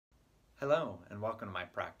Hello and welcome to my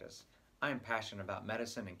practice. I am passionate about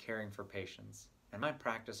medicine and caring for patients. In my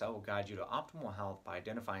practice, I will guide you to optimal health by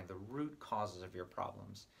identifying the root causes of your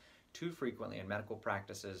problems. Too frequently in medical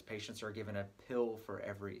practices, patients are given a pill for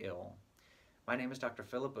every ill. My name is Dr.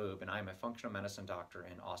 Philip Oob and I am a functional medicine doctor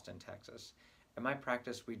in Austin, Texas. In my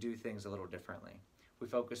practice, we do things a little differently. We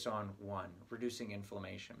focus on 1. Reducing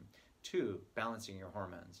inflammation, 2. Balancing your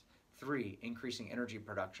hormones, 3. Increasing energy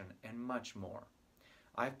production, and much more.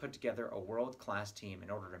 I've put together a world-class team in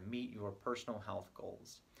order to meet your personal health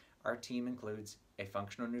goals. Our team includes a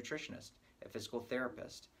functional nutritionist, a physical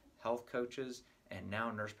therapist, health coaches, and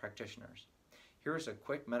now nurse practitioners. Here's a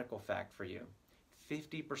quick medical fact for you.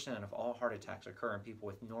 50% of all heart attacks occur in people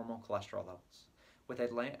with normal cholesterol levels. With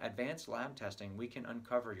advanced lab testing, we can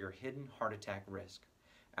uncover your hidden heart attack risk.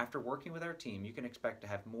 After working with our team, you can expect to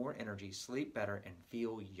have more energy, sleep better, and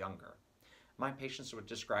feel younger. My patients would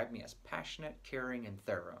describe me as passionate, caring, and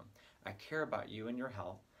thorough. I care about you and your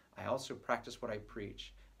health. I also practice what I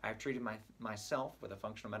preach. I've treated myself with a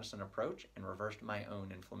functional medicine approach and reversed my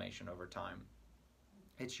own inflammation over time.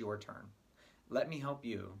 It's your turn. Let me help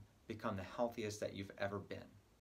you become the healthiest that you've ever been.